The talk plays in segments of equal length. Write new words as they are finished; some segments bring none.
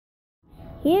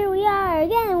Here we are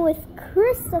again with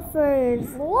Christopher's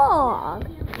vlog.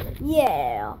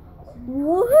 Yeah.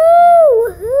 Woohoo!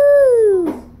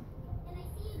 Woohoo!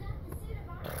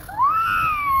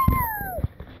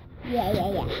 Yeah.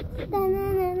 I'm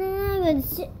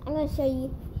gonna show you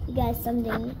guys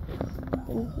something.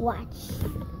 Watch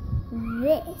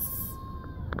this.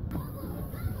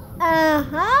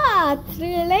 Aha!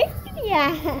 Trilexia!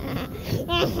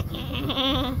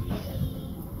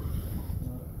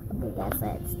 Okay guys,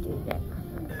 let's do that.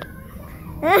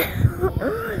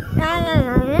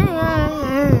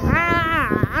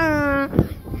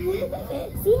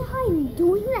 See how I'm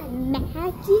doing that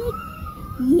magic?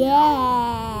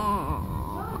 Yeah!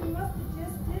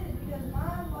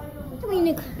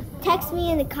 Text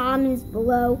me in the comments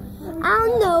below. I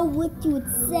don't know what you would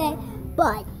say,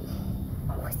 but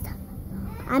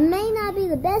I may not be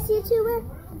the best YouTuber,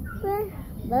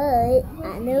 but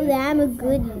I know that I'm a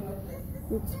good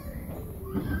YouTuber.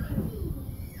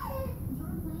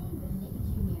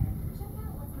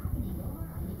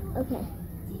 Okay,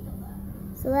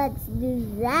 so let's do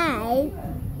that.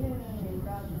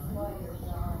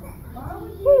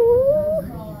 Ooh,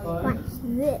 watch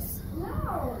this.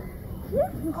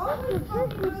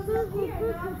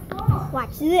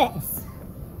 Watch this.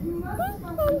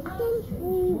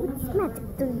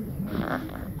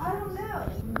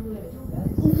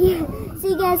 Yeah. See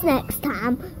you guys next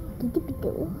time.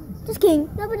 Just kidding.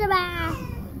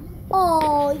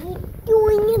 Oh, you're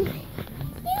doing it.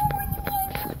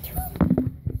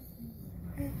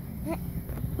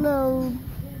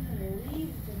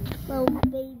 Little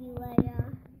baby Leia.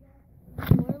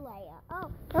 More Leia. Oh,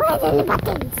 right in the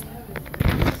buttons.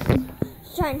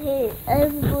 Trying to hit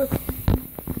every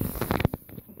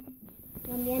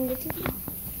on the end of it.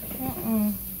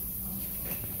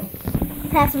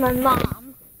 Pass my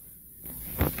mom.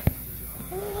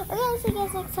 Okay, see you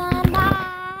guys next time. Bye.